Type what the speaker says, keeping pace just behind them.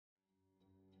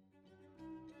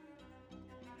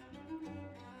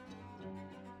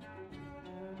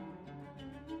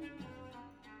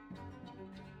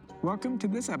Welcome to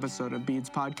this episode of Beads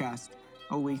Podcast,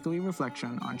 a weekly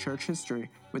reflection on church history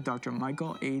with Dr.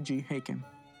 Michael A.G. Haykin.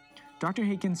 Dr.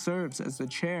 Haykin serves as the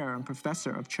chair and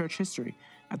professor of church history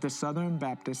at the Southern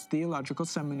Baptist Theological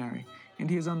Seminary, and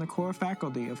he is on the core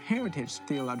faculty of Heritage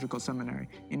Theological Seminary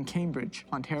in Cambridge,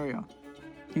 Ontario.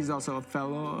 He's also a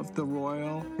fellow of the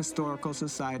Royal Historical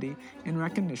Society in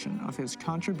recognition of his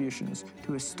contributions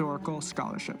to historical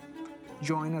scholarship.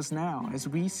 Join us now as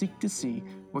we seek to see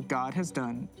what God has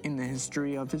done in the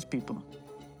history of his people.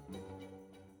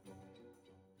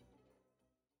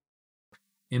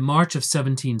 In March of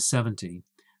 1770,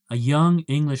 a young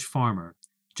English farmer,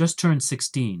 just turned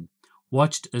 16,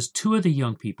 watched as two of the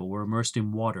young people were immersed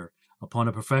in water upon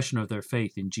a profession of their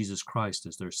faith in Jesus Christ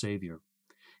as their Savior.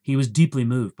 He was deeply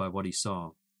moved by what he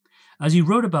saw. As he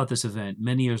wrote about this event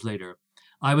many years later,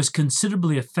 I was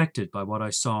considerably affected by what I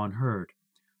saw and heard.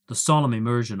 The solemn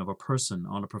immersion of a person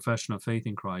on a profession of faith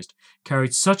in Christ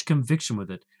carried such conviction with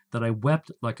it that I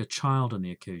wept like a child on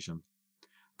the occasion.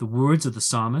 The words of the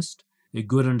psalmist, "A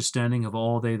good understanding of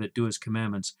all they that do his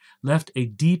commandments," left a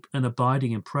deep and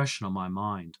abiding impression on my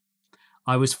mind.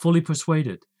 I was fully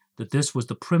persuaded that this was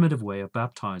the primitive way of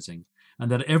baptizing,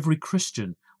 and that every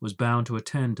Christian was bound to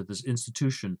attend to this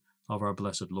institution of our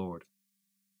blessed Lord.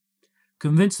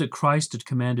 Convinced that Christ had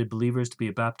commanded believers to be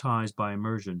baptized by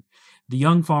immersion, the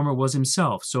young farmer was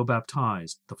himself so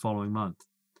baptized the following month,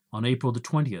 on April the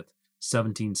 20th,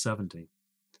 1770,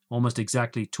 almost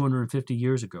exactly 250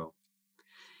 years ago.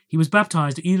 He was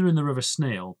baptized either in the River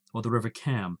Snail or the River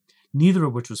Cam, neither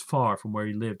of which was far from where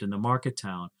he lived in the market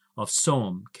town of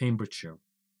Soham, Cambridgeshire.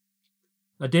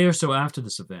 A day or so after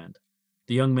this event,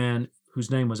 the young man,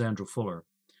 whose name was Andrew Fuller,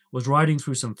 was riding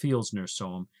through some fields near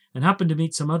Soham and happened to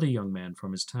meet some other young men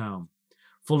from his town.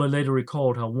 Fuller later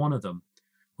recalled how one of them,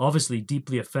 obviously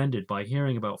deeply offended by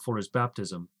hearing about Fuller's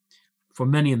baptism, for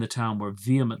many in the town were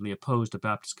vehemently opposed to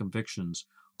Baptist convictions,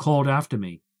 called after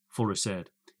me, Fuller said,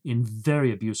 in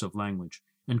very abusive language,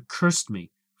 and cursed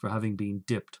me for having been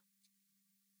dipped.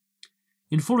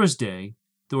 In Fuller's day,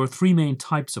 there were three main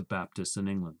types of Baptists in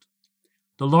England.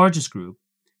 The largest group,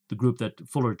 the group that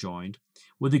Fuller joined,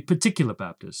 were the Particular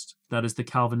Baptists, that is, the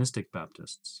Calvinistic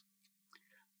Baptists.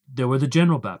 There were the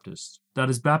General Baptists, that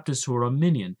is, Baptists who were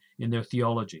Arminian in their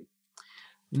theology.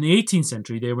 In the 18th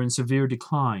century, they were in severe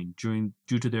decline due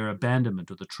to their abandonment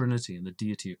of the Trinity and the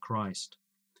deity of Christ.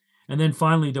 And then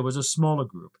finally, there was a smaller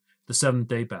group, the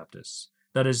Seventh-day Baptists,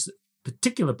 that is,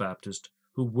 Particular Baptists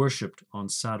who worshipped on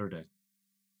Saturday.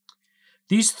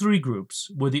 These three groups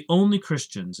were the only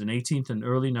Christians in 18th and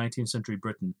early 19th century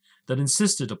Britain that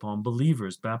insisted upon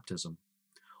believers' baptism.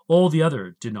 All the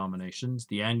other denominations,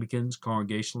 the Anglicans,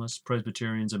 Congregationalists,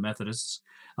 Presbyterians, and Methodists,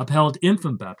 upheld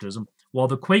infant baptism, while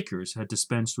the Quakers had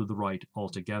dispensed with the rite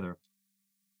altogether.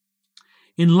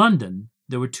 In London,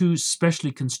 there were two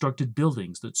specially constructed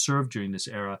buildings that served during this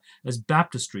era as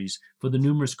baptistries for the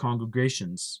numerous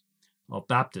congregations of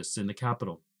Baptists in the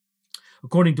capital.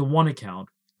 According to one account,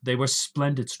 they were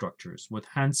splendid structures with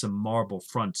handsome marble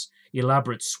fronts,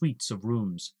 elaborate suites of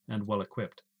rooms, and well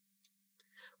equipped.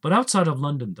 But outside of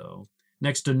London, though,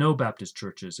 next to no Baptist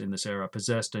churches in this era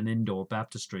possessed an indoor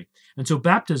baptistry, and so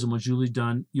baptism was usually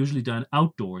done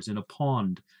outdoors in a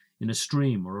pond, in a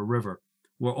stream, or a river,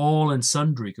 where all and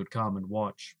sundry could come and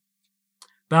watch.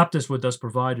 Baptists were thus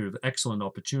provided with excellent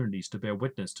opportunities to bear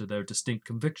witness to their distinct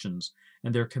convictions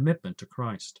and their commitment to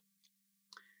Christ.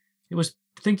 It was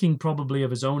thinking probably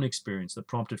of his own experience that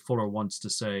prompted Fuller once to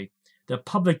say that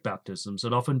public baptisms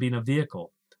had often been a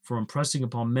vehicle for impressing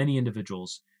upon many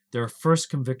individuals their first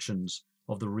convictions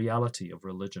of the reality of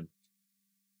religion.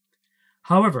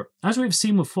 However, as we have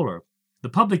seen with Fuller, the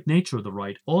public nature of the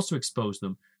rite also exposed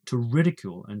them to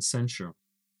ridicule and censure.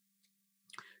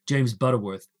 James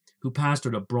Butterworth, who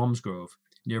pastored at Bromsgrove,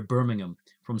 near Birmingham,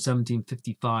 from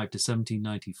 1755 to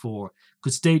 1794,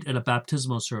 could state at a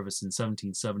baptismal service in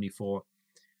 1774,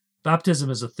 "Baptism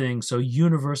is a thing so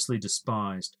universally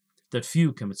despised that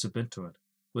few can submit to it,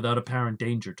 without apparent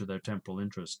danger to their temporal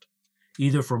interest,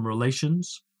 either from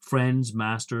relations, friends,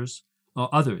 masters,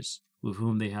 or others with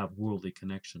whom they have worldly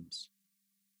connections."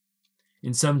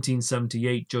 In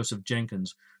 1778, Joseph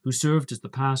Jenkins, who served as the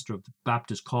pastor of the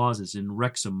Baptist causes in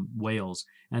Wrexham, Wales,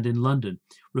 and in London,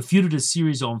 refuted a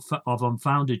series of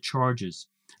unfounded charges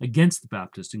against the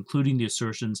Baptists, including the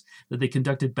assertions that they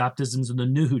conducted baptisms in the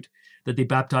nude, that they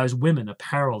baptized women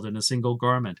apparelled in a single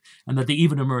garment, and that they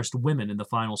even immersed women in the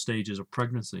final stages of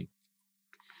pregnancy.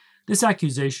 This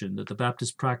accusation that the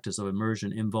Baptist practice of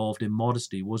immersion involved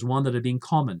immodesty was one that had been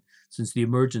common since the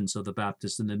emergence of the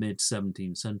Baptists in the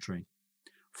mid-17th century.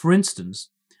 For instance,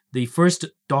 the first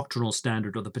doctrinal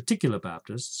standard of the Particular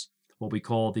Baptists, what we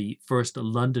call the First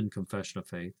London Confession of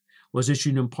Faith, was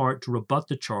issued in part to rebut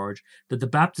the charge that the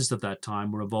Baptists of that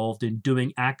time were involved in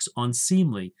doing acts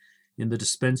unseemly in the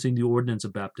dispensing the ordinance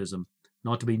of baptism,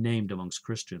 not to be named amongst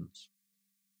Christians.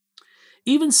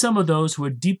 Even some of those who are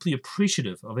deeply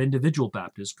appreciative of individual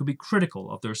Baptists could be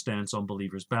critical of their stance on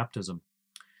believers' baptism.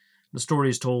 The story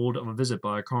is told of a visit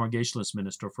by a Congregationalist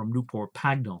minister from Newport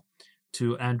Pagnell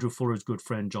to Andrew Fuller's good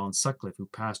friend John Sutcliffe, who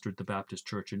pastored the Baptist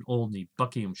church in Olney,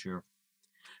 Buckinghamshire.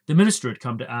 The minister had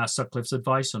come to ask Sutcliffe's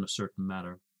advice on a certain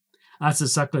matter.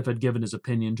 As Sutcliffe had given his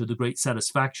opinion to the great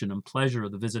satisfaction and pleasure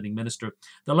of the visiting minister,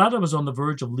 the latter was on the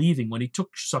verge of leaving when he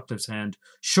took Sutcliffe's hand,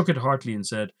 shook it heartily, and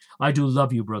said, "I do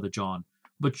love you, Brother John,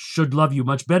 but should love you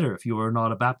much better if you were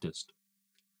not a Baptist."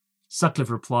 Sutcliffe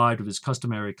replied with his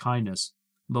customary kindness,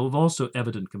 but with also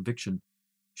evident conviction,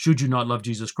 "Should you not love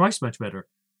Jesus Christ much better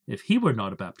if he were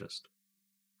not a Baptist?"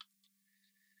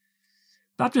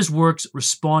 Baptist works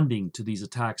responding to these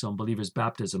attacks on believers'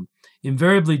 baptism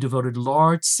invariably devoted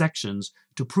large sections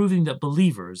to proving that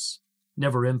believers,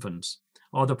 never infants,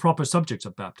 are the proper subjects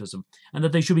of baptism, and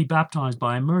that they should be baptized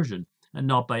by immersion and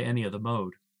not by any other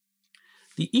mode.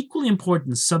 The equally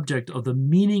important subject of the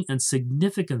meaning and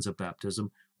significance of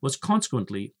baptism was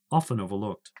consequently often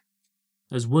overlooked.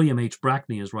 As William H.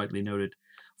 Brackney has rightly noted,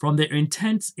 from their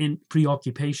intense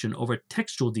preoccupation over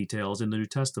textual details in the New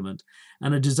Testament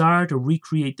and a desire to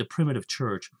recreate the primitive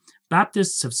church,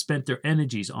 Baptists have spent their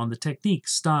energies on the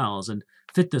techniques, styles, and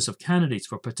fitness of candidates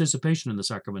for participation in the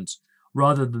sacraments,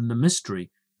 rather than the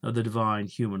mystery of the divine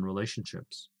human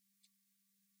relationships.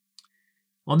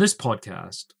 On this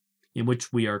podcast, in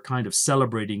which we are kind of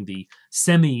celebrating the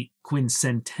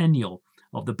semi-quincentennial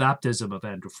of the baptism of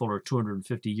Andrew Fuller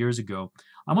 250 years ago,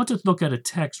 I want to look at a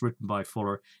text written by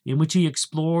Fuller in which he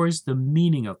explores the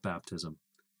meaning of baptism.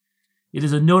 It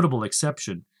is a notable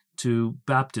exception to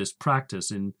Baptist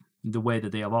practice in the way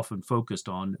that they have often focused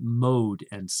on mode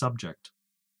and subject.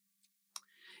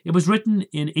 It was written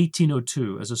in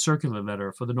 1802 as a circular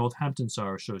letter for the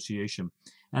Northamptonshire Association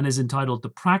and is entitled "The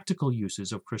Practical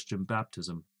Uses of Christian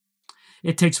Baptism."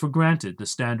 It takes for granted the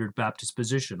standard Baptist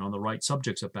position on the right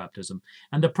subjects of baptism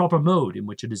and the proper mode in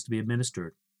which it is to be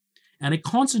administered, and it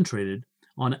concentrated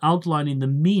on outlining the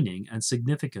meaning and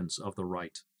significance of the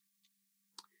rite.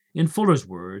 In Fuller's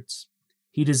words,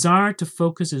 he desired to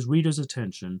focus his reader's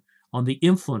attention on the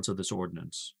influence of this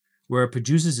ordinance, where it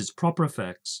produces its proper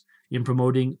effects in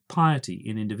promoting piety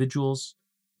in individuals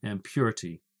and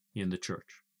purity in the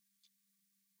church.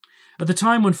 At the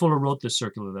time when Fuller wrote this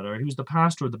circular letter, he was the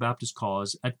pastor of the Baptist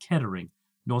cause at Kettering,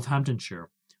 Northamptonshire,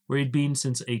 where he had been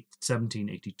since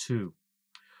 1782.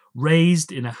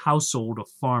 Raised in a household of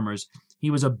farmers, he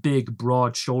was a big,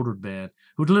 broad-shouldered man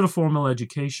who had little formal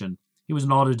education. He was an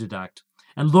autodidact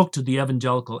and looked to the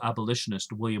evangelical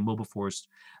abolitionist William Wilberforce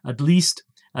at least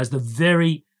as the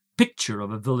very picture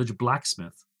of a village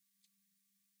blacksmith.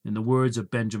 In the words of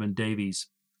Benjamin Davies,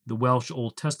 the Welsh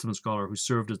Old Testament scholar who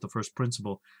served as the first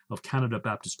principal of Canada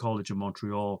Baptist College in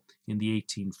Montreal in the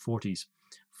 1840s,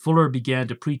 Fuller began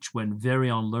to preach when very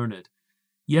unlearned.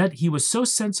 Yet he was so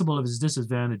sensible of his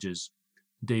disadvantages,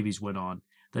 Davies went on,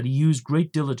 that he used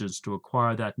great diligence to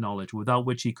acquire that knowledge without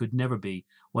which he could never be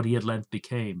what he at length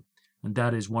became, and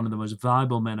that is one of the most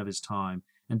valuable men of his time,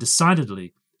 and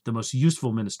decidedly the most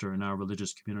useful minister in our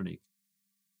religious community.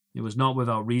 It was not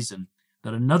without reason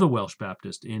that another Welsh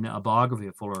Baptist, in a biography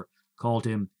of Fuller, called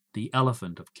him the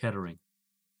Elephant of Kettering.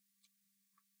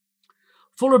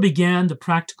 Fuller began the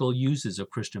practical uses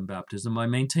of Christian baptism by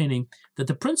maintaining that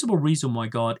the principal reason why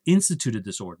God instituted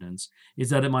this ordinance is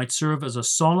that it might serve as a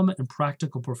solemn and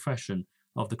practical profession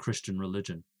of the Christian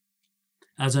religion.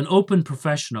 As an open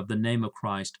profession of the name of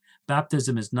Christ,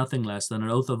 baptism is nothing less than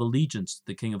an oath of allegiance to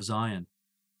the King of Zion.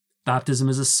 Baptism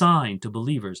is a sign to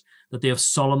believers that they have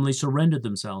solemnly surrendered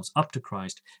themselves up to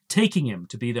Christ, taking him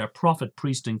to be their prophet,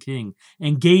 priest, and king,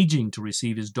 engaging to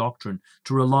receive his doctrine,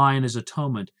 to rely on his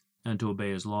atonement, and to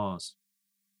obey his laws.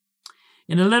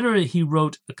 In a letter he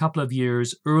wrote a couple of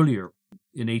years earlier,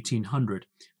 in 1800,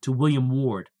 to William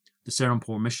Ward, the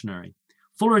Serampore missionary,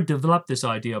 Fuller developed this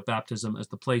idea of baptism as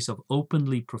the place of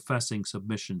openly professing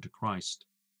submission to Christ.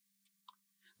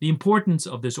 The importance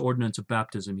of this ordinance of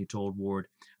baptism, he told Ward,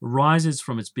 arises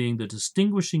from its being the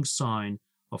distinguishing sign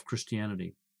of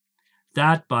Christianity,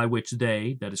 that by which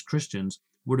they, that is Christians,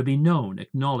 were to be known,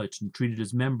 acknowledged, and treated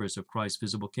as members of Christ's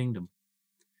visible kingdom.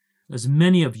 As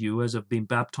many of you as have been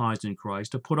baptized in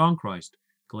Christ have put on Christ,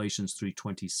 Galatians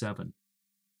 3:27.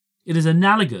 It is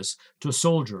analogous to a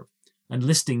soldier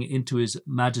enlisting into his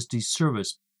Majesty's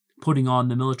service, putting on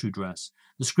the military dress.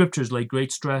 The scriptures lay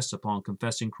great stress upon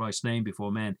confessing Christ's name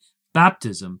before men.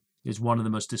 Baptism is one of the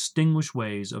most distinguished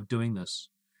ways of doing this.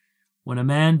 When a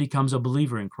man becomes a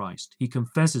believer in Christ, he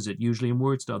confesses it usually in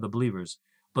words to other believers,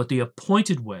 but the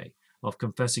appointed way of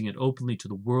confessing it openly to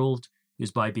the world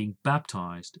is by being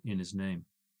baptized in his name.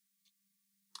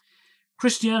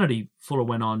 Christianity, Fuller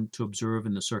went on to observe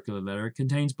in the circular letter,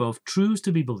 contains both truths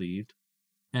to be believed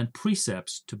and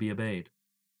precepts to be obeyed.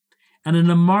 And in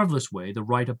a marvelous way, the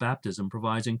rite of baptism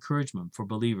provides encouragement for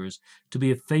believers to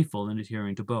be faithful in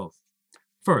adhering to both.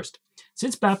 First,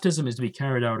 since baptism is to be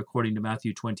carried out according to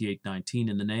Matthew 28:19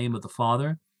 in the name of the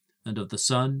Father, and of the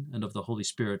Son, and of the Holy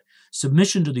Spirit,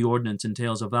 submission to the ordinance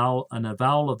entails an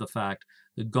avowal of the fact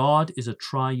that God is a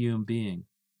triune being.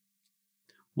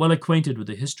 Well acquainted with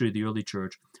the history of the early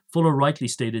church, Fuller rightly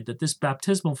stated that this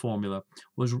baptismal formula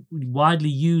was widely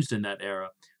used in that era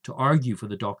to argue for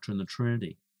the doctrine of the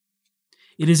Trinity.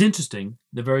 It is interesting,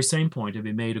 the very same point had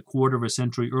been made a quarter of a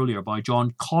century earlier by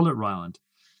John Collett Ryland,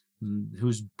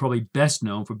 who's probably best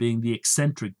known for being the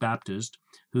eccentric Baptist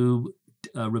who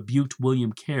rebuked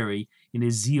William Carey in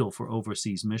his zeal for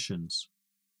overseas missions.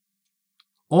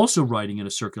 Also writing in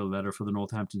a circular letter for the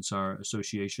Northamptonshire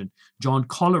Association, John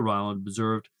Collett Ryland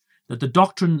observed that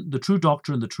the true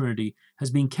doctrine of the Trinity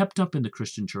has been kept up in the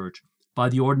Christian church by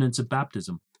the ordinance of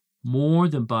baptism more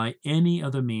than by any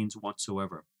other means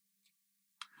whatsoever.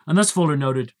 And thus Fuller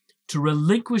noted, to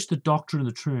relinquish the doctrine of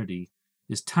the Trinity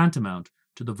is tantamount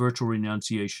to the virtual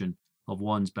renunciation of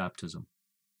one's baptism.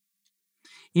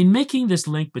 In making this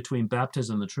link between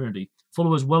baptism and the Trinity, Fuller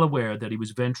was well aware that he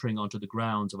was venturing onto the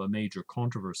grounds of a major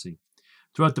controversy.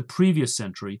 Throughout the previous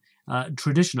century, a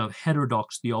tradition of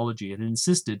heterodox theology had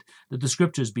insisted that the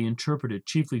Scriptures be interpreted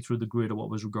chiefly through the grid of what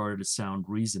was regarded as sound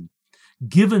reason.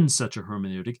 Given such a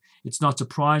hermeneutic, it's not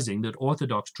surprising that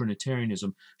Orthodox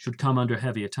Trinitarianism should come under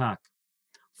heavy attack.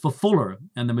 For Fuller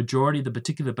and the majority of the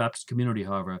particular Baptist community,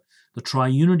 however, the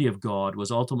triunity of God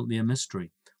was ultimately a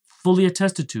mystery, fully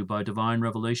attested to by divine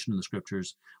revelation in the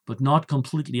Scriptures, but not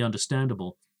completely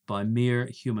understandable by mere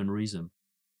human reason.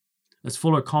 As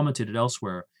Fuller commented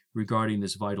elsewhere regarding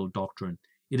this vital doctrine,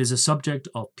 it is a subject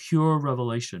of pure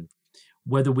revelation.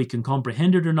 Whether we can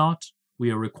comprehend it or not, we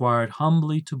are required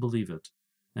humbly to believe it,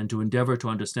 and to endeavor to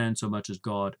understand so much as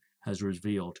God has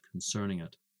revealed concerning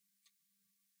it.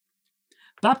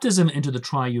 Baptism into the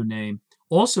triune name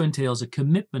also entails a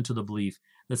commitment to the belief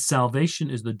that salvation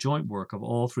is the joint work of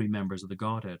all three members of the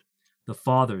Godhead: the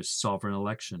Father's sovereign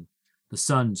election, the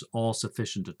Son's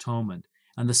all-sufficient atonement,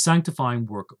 and the sanctifying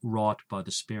work wrought by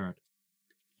the Spirit.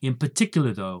 In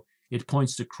particular, though, it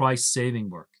points to Christ's saving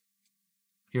work.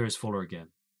 Here is Fuller again.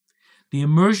 The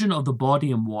immersion of the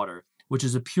body in water, which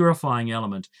is a purifying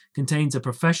element, contains a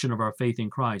profession of our faith in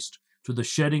Christ, through the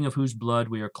shedding of whose blood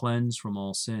we are cleansed from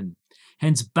all sin.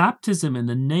 Hence, baptism in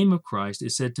the name of Christ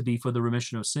is said to be for the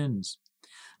remission of sins.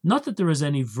 Not that there is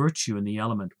any virtue in the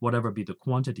element, whatever be the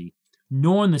quantity,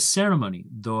 nor in the ceremony,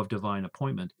 though of divine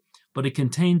appointment, but it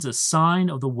contains a sign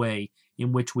of the way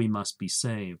in which we must be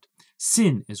saved.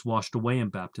 Sin is washed away in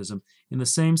baptism in the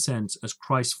same sense as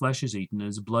Christ's flesh is eaten and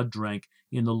his blood drank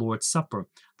in the Lord's Supper.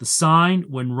 The sign,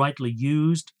 when rightly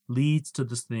used, leads to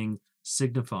the thing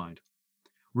signified.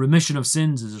 Remission of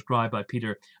sins is ascribed by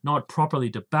Peter not properly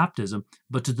to baptism,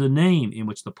 but to the name in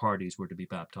which the parties were to be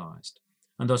baptized.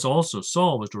 And thus also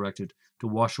Saul was directed to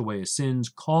wash away his sins,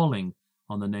 calling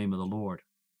on the name of the Lord.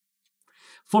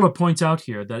 Fuller points out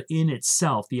here that in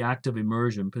itself the act of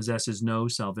immersion possesses no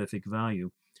salvific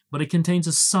value, but it contains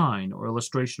a sign or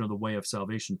illustration of the way of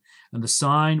salvation, and the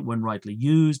sign, when rightly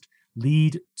used,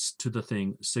 leads to the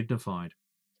thing signified.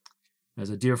 As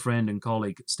a dear friend and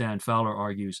colleague, Stan Fowler,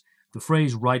 argues, the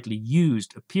phrase rightly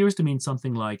used appears to mean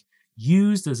something like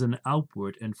used as an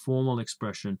outward and formal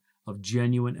expression of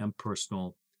genuine and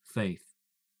personal faith.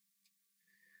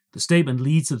 The statement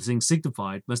leads to the thing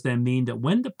signified must then mean that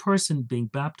when the person being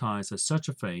baptized has such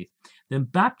a faith, then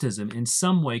baptism in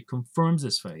some way confirms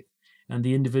this faith, and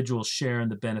the individual's share in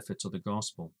the benefits of the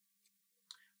gospel.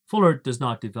 Fuller does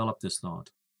not develop this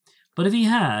thought, but if he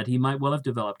had, he might well have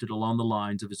developed it along the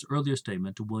lines of his earlier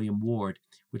statement to William Ward,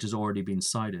 which has already been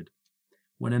cited.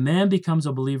 When a man becomes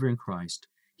a believer in Christ,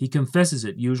 he confesses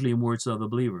it usually in words to other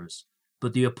believers,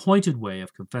 but the appointed way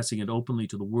of confessing it openly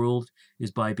to the world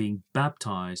is by being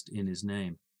baptized in his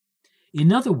name.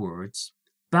 In other words,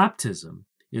 baptism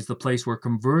is the place where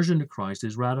conversion to Christ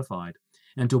is ratified.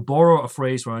 And to borrow a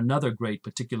phrase from another great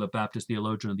particular Baptist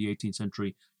theologian of the 18th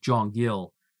century, John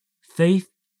Gill,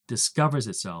 faith discovers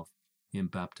itself in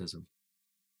baptism.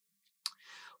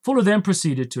 Fuller then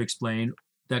proceeded to explain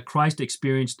that Christ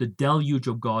experienced the deluge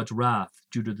of God's wrath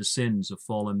due to the sins of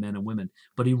fallen men and women,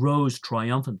 but he rose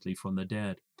triumphantly from the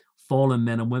dead. fallen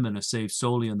men and women are saved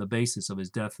solely on the basis of his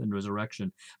death and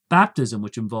resurrection. Baptism,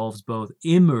 which involves both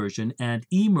immersion and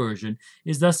immersion,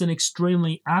 is thus an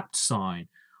extremely apt sign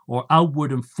or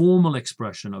outward and formal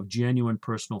expression of genuine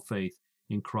personal faith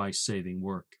in Christ's saving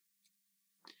work.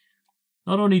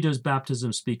 Not only does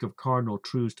baptism speak of cardinal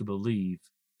truths to believe,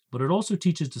 but it also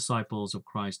teaches disciples of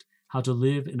Christ how to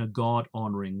live in a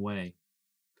God-honoring way.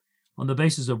 On the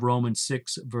basis of Romans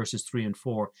 6, verses 3 and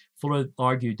 4, Fuller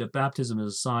argued that baptism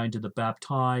is a sign to the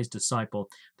baptized disciple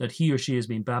that he or she has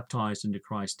been baptized into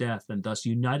Christ's death and thus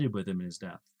united with him in his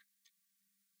death.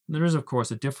 And there is, of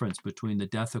course, a difference between the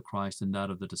death of Christ and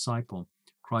that of the disciple.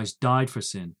 Christ died for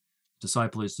sin. The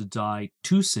disciple is to die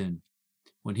to sin.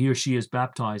 When he or she is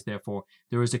baptized, therefore,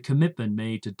 there is a commitment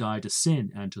made to die to sin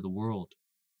and to the world.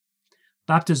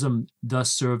 Baptism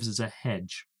thus serves as a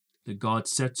hedge that God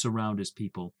sets around his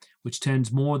people, which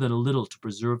tends more than a little to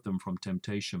preserve them from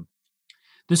temptation.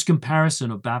 This comparison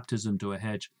of baptism to a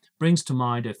hedge brings to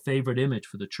mind a favorite image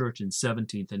for the church in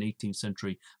 17th and 18th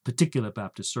century particular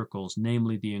Baptist circles,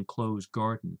 namely the enclosed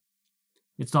garden.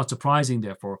 It's not surprising,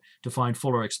 therefore, to find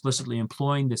Fuller explicitly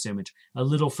employing this image a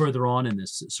little further on in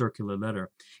this circular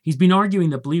letter. He's been arguing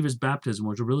that believers' baptism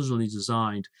was originally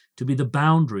designed to be the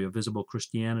boundary of visible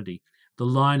Christianity, the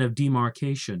line of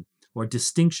demarcation or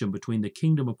distinction between the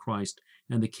kingdom of Christ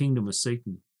and the kingdom of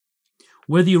Satan.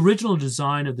 Where the original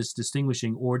design of this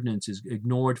distinguishing ordinance is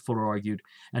ignored, Fuller argued,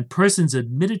 and persons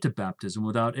admitted to baptism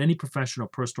without any profession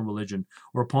of personal religion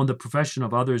or upon the profession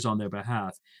of others on their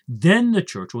behalf, then the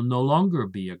church will no longer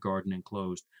be a garden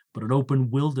enclosed, but an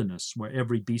open wilderness where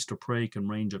every beast of prey can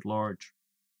range at large.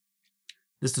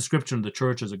 This description of the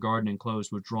church as a garden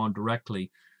enclosed was drawn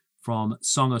directly from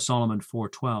Song of Solomon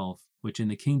 4:12, which in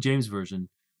the King James Version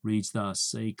reads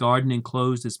thus: "A garden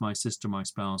enclosed is my sister, my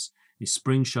spouse, a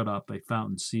spring shut up, a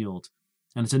fountain sealed."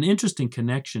 And it's an interesting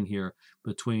connection here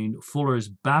between Fuller's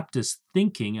Baptist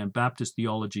thinking and Baptist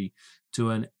theology to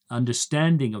an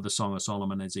understanding of the Song of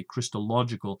Solomon as a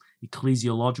Christological,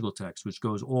 ecclesiological text, which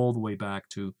goes all the way back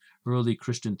to early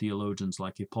Christian theologians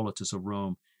like Hippolytus of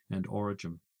Rome and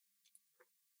Origen.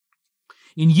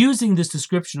 In using this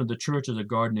description of the church as a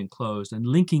garden enclosed and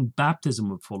linking baptism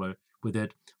with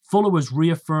it, Fuller was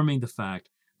reaffirming the fact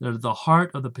that at the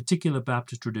heart of the particular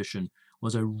Baptist tradition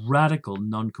was a radical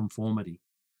nonconformity.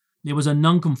 It was a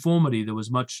nonconformity that was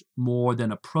much more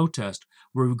than a protest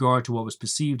with regard to what was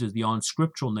perceived as the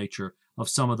unscriptural nature of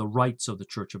some of the rites of the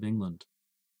Church of England.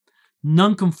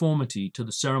 Nonconformity to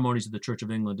the ceremonies of the Church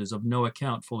of England is of no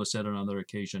account, Fuller said on another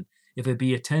occasion, if it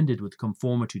be attended with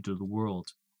conformity to the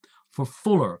world. For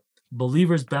Fuller,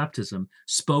 believers' baptism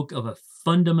spoke of a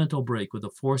fundamental break with the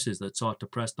forces that sought to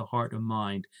press the heart and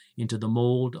mind into the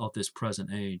mold of this present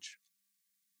age.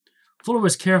 Fuller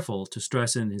was careful to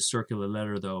stress in his circular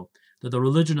letter, though, that the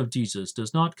religion of Jesus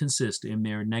does not consist in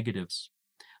mere negatives.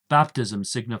 Baptism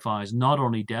signifies not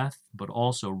only death, but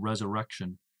also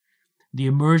resurrection. The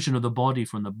immersion of the body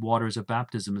from the waters of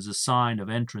baptism is a sign of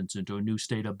entrance into a new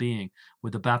state of being,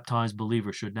 where the baptized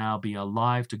believer should now be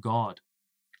alive to God.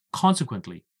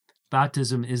 Consequently,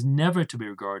 baptism is never to be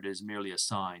regarded as merely a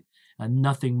sign, and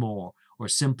nothing more, or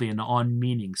simply an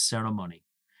unmeaning ceremony.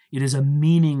 It is a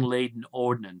meaning-laden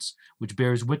ordinance which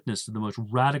bears witness to the most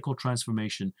radical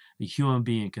transformation a human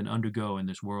being can undergo in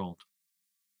this world.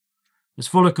 As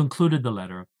Fuller concluded the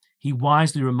letter, he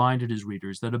wisely reminded his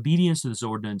readers that obedience to this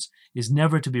ordinance is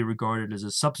never to be regarded as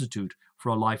a substitute for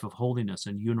a life of holiness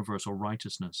and universal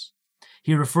righteousness.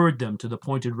 He referred them to the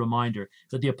pointed reminder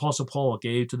that the Apostle Paul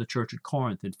gave to the church at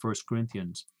Corinth in 1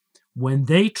 Corinthians. When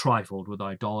they trifled with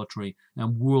idolatry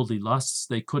and worldly lusts,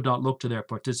 they could not look to their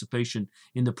participation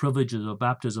in the privileges of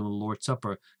baptism and the Lord's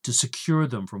Supper to secure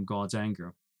them from God's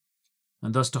anger.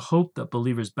 And thus to hope that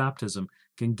believers' baptism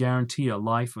can guarantee a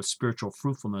life of spiritual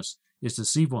fruitfulness is to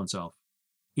deceive oneself.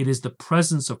 It is the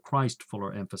presence of Christ,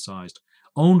 Fuller emphasized,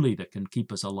 only that can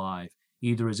keep us alive,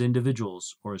 either as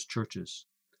individuals or as churches.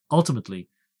 Ultimately,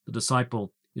 the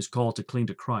disciple is called to cling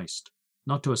to Christ,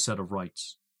 not to a set of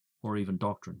rites or even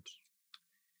doctrines.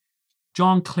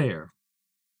 John Clare,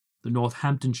 the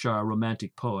Northamptonshire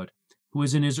Romantic poet, who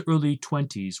was in his early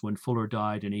 20s when Fuller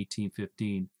died in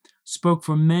 1815, spoke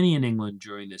for many in England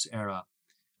during this era,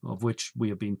 of which we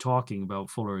have been talking about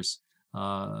Fuller's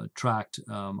tract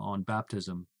on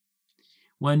baptism.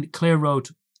 When Clare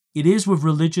wrote, "It is with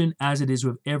religion as it is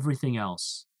with everything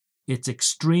else. Its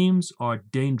extremes are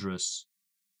dangerous,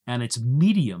 and its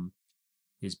medium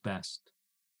is best."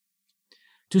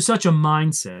 To such a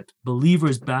mindset,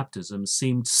 believers' baptism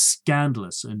seemed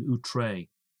scandalous and outre.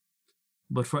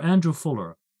 But for Andrew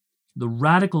Fuller, the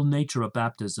radical nature of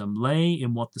baptism lay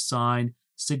in what the sign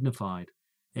signified,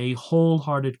 a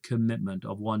wholehearted commitment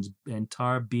of one's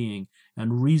entire being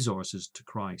and resources to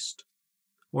Christ.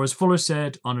 Or as Fuller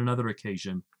said on another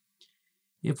occasion,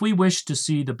 if we wish to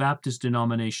see the Baptist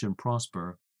denomination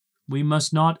prosper, we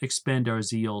must not expend our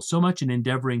zeal so much in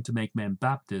endeavoring to make men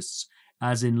Baptists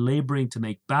as in laboring to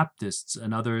make Baptists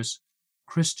and others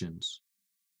Christians.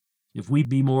 If we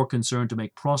be more concerned to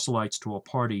make proselytes to a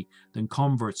party than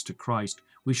converts to Christ,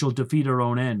 we shall defeat our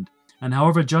own end. And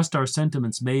however just our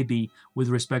sentiments may be with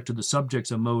respect to the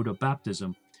subjects and mode of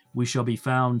baptism, we shall be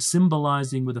found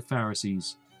symbolizing with the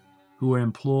Pharisees, who were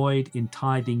employed in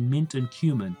tithing mint and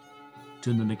cumin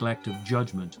to the neglect of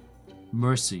judgment,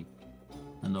 mercy,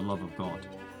 and the love of God.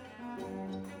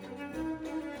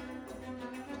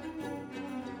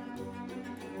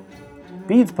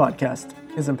 Beads Podcast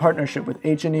is in partnership with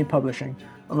H&E Publishing,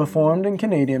 a Reformed and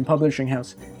Canadian publishing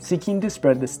house seeking to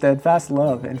spread the steadfast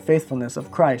love and faithfulness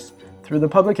of Christ through the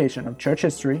publication of church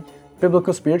history,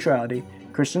 biblical spirituality,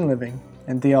 Christian living,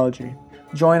 and theology.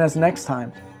 Join us next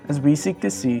time as we seek to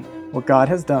see what God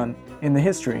has done in the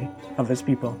history of His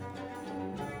people.